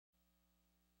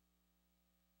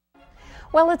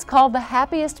Well, it's called the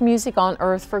happiest music on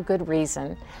earth for good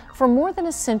reason. For more than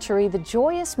a century, the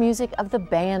joyous music of the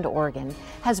band organ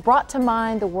has brought to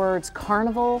mind the words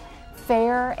carnival,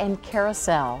 fair, and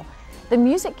carousel. The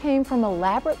music came from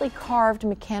elaborately carved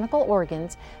mechanical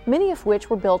organs, many of which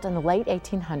were built in the late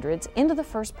 1800s into the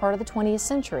first part of the 20th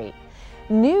century.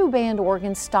 New band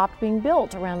organs stopped being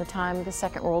built around the time of the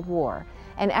Second World War.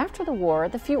 And after the war,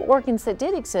 the few organs that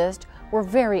did exist were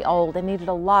very old and needed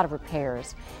a lot of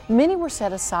repairs. Many were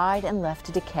set aside and left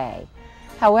to decay.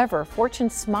 However, fortune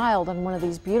smiled on one of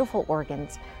these beautiful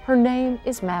organs. Her name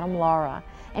is Madame Laura,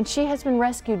 and she has been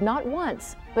rescued not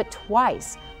once, but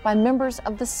twice by members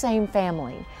of the same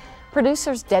family.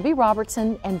 Producers Debbie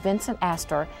Robertson and Vincent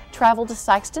Astor traveled to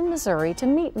Sikeston, Missouri to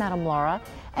meet Madame Laura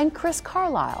and Chris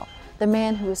Carlisle, the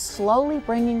man who is slowly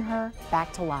bringing her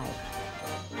back to life.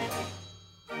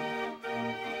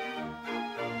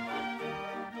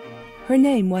 Her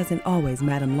name wasn't always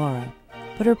Madame Laura,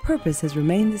 but her purpose has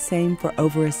remained the same for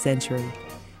over a century,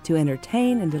 to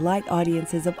entertain and delight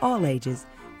audiences of all ages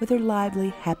with her lively,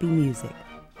 happy music.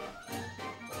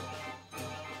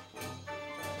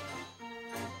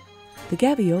 The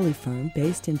Gavioli firm,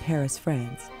 based in Paris,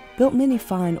 France, built many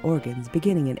fine organs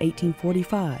beginning in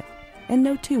 1845, and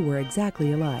no two were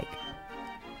exactly alike.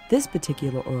 This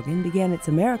particular organ began its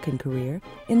American career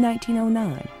in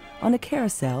 1909 on a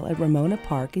carousel at Ramona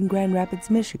Park in Grand Rapids,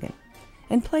 Michigan,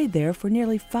 and played there for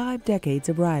nearly 5 decades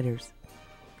of riders.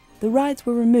 The rides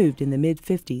were removed in the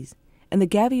mid-50s, and the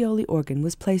Gavioli organ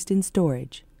was placed in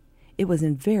storage. It was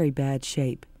in very bad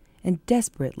shape and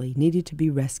desperately needed to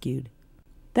be rescued.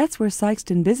 That's where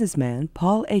Sikeston businessman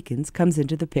Paul Akins comes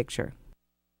into the picture.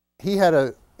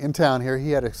 In town here, he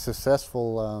had a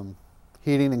successful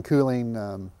heating and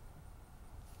cooling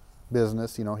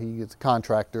business. You know, he was a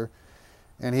contractor,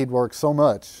 and he'd worked so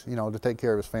much, you know, to take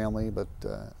care of his family, but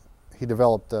he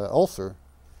developed an ulcer,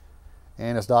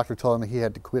 and his doctor told him he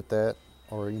had to quit that,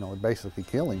 or, you know, it'd basically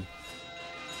kill him.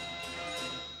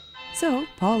 So,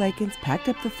 Paul Akins packed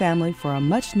up the family for a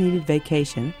much-needed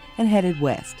vacation and headed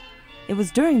west. It was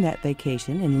during that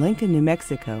vacation in Lincoln, New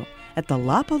Mexico, at the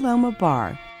La Paloma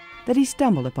Bar, that he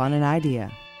stumbled upon an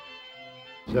idea.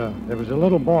 There was a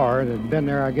little bar that had been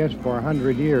there, I guess, for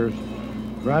 100 years,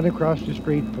 right across the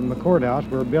street from the courthouse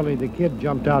where Billy the Kid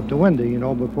jumped out the window, you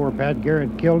know, before Pat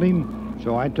Garrett killed him.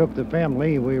 So I took the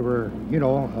family. We were, you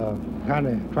know, kind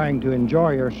of trying to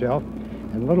enjoy ourselves,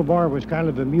 and the little bar was kind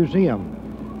of a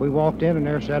museum. We walked in, and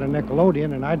there sat a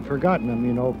Nickelodeon, and I'd forgotten them,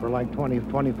 you know, for like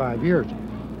 25 years.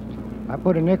 I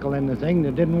put a nickel in the thing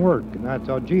that didn't work, and I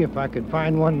thought, gee, if I could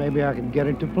find one, maybe I could get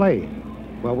it to play.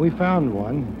 Well, we found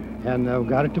one, and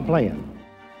got it to playing.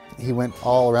 He went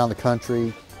all around the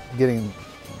country getting,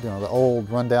 you know, the old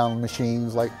rundown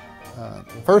machines. Like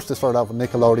first it started out with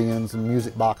Nickelodeons and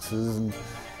music boxes and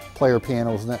player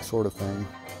pianos and that sort of thing.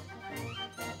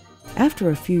 After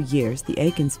a few years, the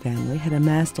Akins family had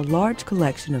amassed a large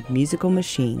collection of musical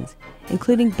machines,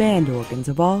 including band organs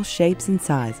of all shapes and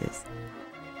sizes.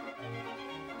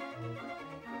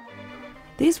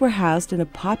 These were housed in a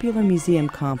popular museum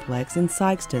complex in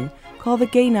Sikeston called the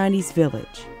Gay 90s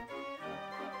Village.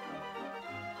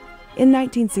 In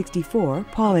 1964,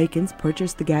 Paul Akins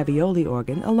purchased the Gavioli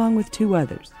organ along with 2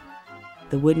 others.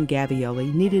 The wooden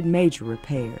Gavioli needed major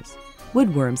repairs.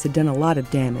 Woodworms had done a lot of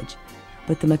damage,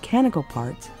 but the mechanical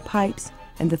parts, pipes,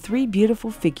 and the 3 beautiful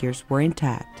figures were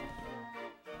intact.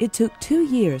 It took 2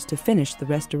 years to finish the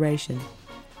restoration,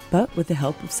 but with the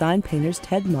help of sign painters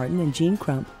Ted Martin and Gene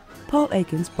Crump, Paul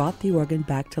Akins brought the organ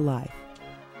back to life.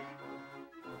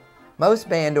 Most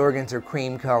band organs are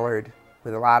cream-colored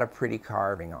with a lot of pretty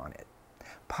carving on it.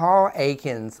 Paul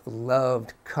Akins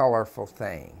loved colorful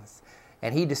things,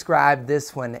 and he described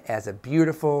this one as a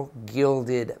beautiful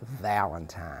gilded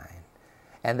valentine.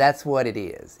 And that's what it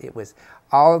is. It was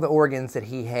all of the organs that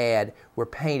he had were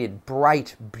painted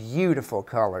bright, beautiful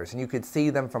colors, and you could see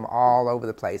them from all over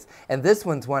the place. And this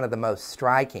one's one of the most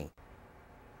striking.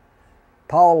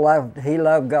 Paul loved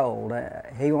gold.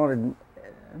 He wanted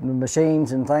the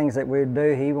machines and things that we'd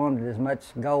do, he wanted as much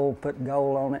gold, put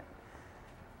gold on it,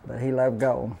 but he loved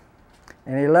gold.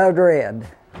 And he loved red.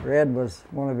 Red was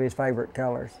one of his favorite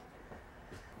colors.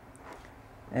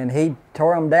 And he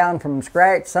tore them down from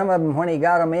scratch. Some of them, when he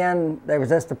got them in, there was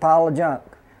just a pile of junk.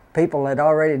 People had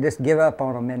already just give up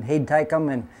on them, and he'd take them,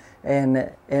 and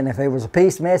if there was a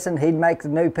piece missing, he'd make the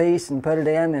new piece and put it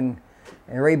in and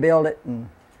rebuild it, and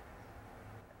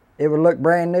it would look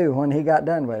brand new when he got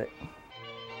done with it.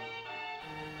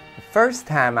 The first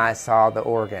time I saw the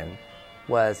organ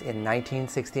was in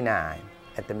 1969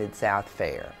 at the Mid-South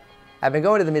Fair. I've been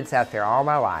going to the Mid-South Fair all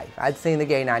my life. I'd seen the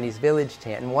Gay 90s Village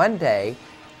tent, and one day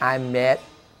I met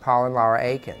Paul and Laura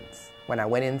Akins, when I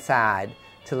went inside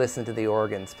to listen to the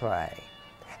organs play.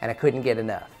 And I couldn't get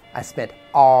enough. I spent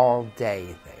all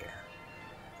day there.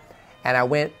 And I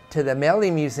went to the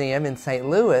Melody Museum in St.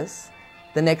 Louis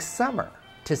the next summer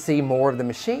to see more of the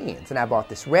machines. And I bought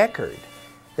this record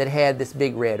that had this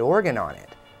big red organ on it.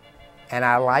 And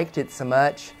I liked it so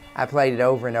much, I played it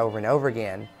over and over and over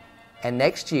again. And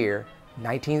next year,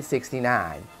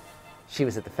 1969, she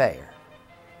was at the fair.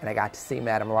 And I got to see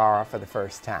Madame Laura for the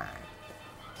first time.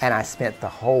 And I spent the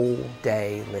whole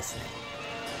day listening.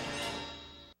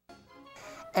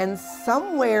 And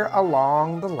somewhere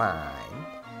along the line,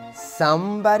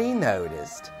 somebody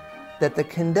noticed that the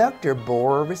conductor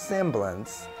bore a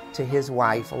resemblance to his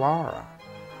wife, Laura.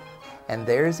 And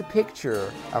there's a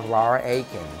picture of Laura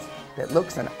Akins that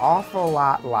looks an awful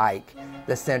lot like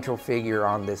the central figure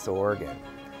on this organ.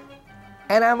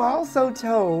 And I'm also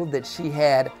told that she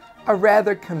had a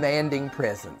rather commanding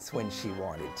presence when she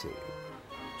wanted to.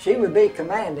 She would be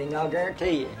commanding, I'll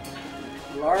guarantee you.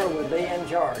 Laura would be in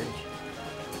charge.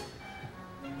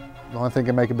 The only thing that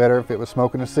could make it better if it was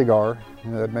smoking a cigar.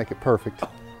 You know, that'd make it perfect.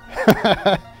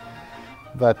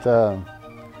 But my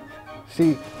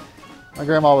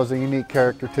grandma was a unique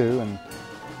character too,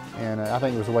 and I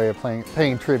think it was a way of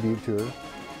paying tribute to her.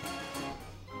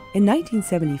 In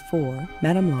 1974,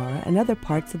 Madame Laura and other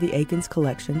parts of the Akins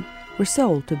collection were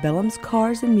sold to Bellum's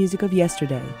Cars and Music of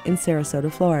Yesterday in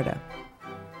Sarasota, Florida.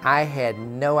 I had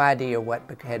no idea what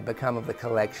had become of the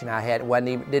collection. I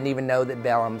didn't even know that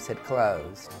Bellum's had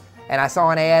closed. And I saw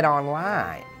an ad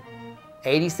online,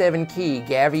 87-key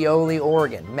Gavioli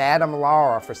organ, Madame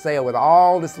Laura for sale, with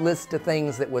all this list of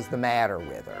things that was the matter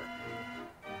with her.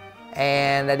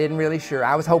 And I didn't really sure.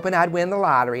 I was hoping I'd win the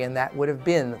lottery, and that would have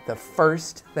been the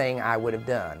first thing I would have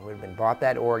done. Would have been bought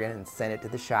that organ and sent it to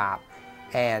the shop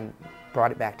and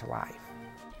brought it back to life.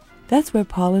 That's where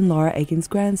Paul and Laura Akins'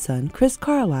 grandson, Chris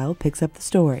Carlisle, picks up the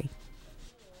story.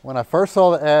 When I first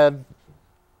saw the ad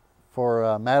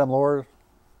for Madame Laura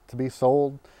to be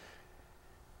sold,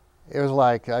 it was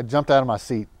like I jumped out of my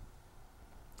seat.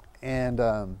 And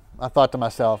I thought to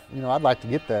myself, you know, I'd like to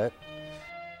get that.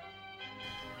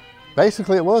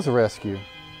 Basically, it was a rescue,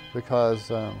 because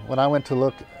when I went to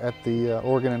look at the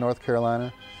organ in North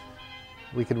Carolina,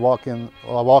 we could walk in.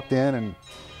 Well, I walked in,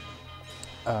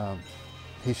 and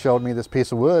he showed me this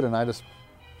piece of wood, and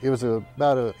it was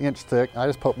about an inch thick. I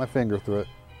just poked my finger through it.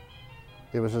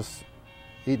 It was just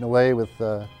eaten away with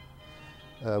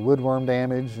woodworm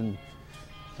damage, and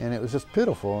it was just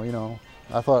pitiful, you know.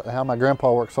 I thought how my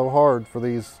grandpa worked so hard for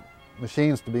these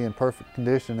machines to be in perfect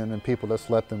condition, and then people just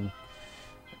let them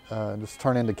just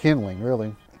turn into kindling,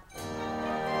 really.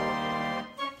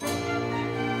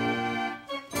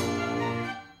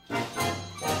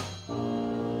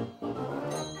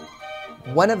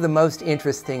 One of the most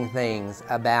interesting things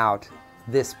about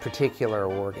this particular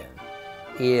organ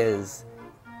is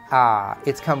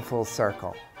it's come full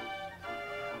circle.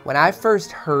 When I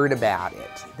first heard about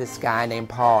it, this guy named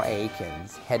Paul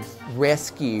Akins had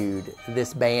rescued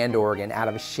this band organ out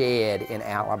of a shed in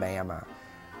Alabama,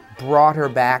 brought her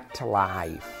back to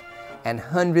life, and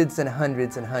hundreds and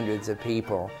hundreds and hundreds of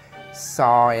people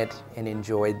saw it and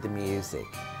enjoyed the music.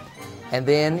 And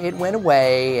then it went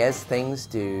away, as things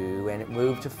do, and it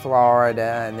moved to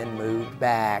Florida and then moved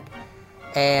back.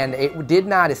 And it did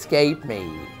not escape me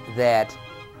that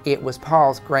it was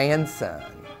Paul's grandson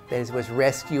that was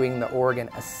rescuing the organ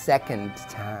a second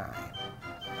time.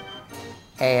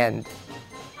 And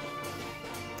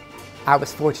I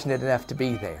was fortunate enough to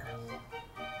be there.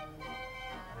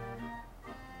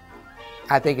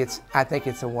 I think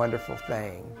it's a wonderful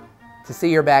thing to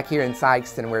see her back here in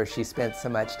Sikeston, where she spent so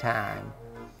much time.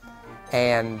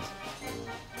 And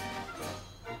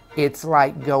it's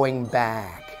like going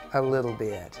back a little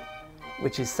bit,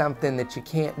 which is something that you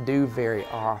can't do very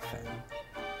often.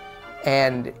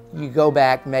 And you go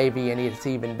back maybe, and it's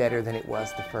even better than it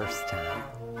was the first time.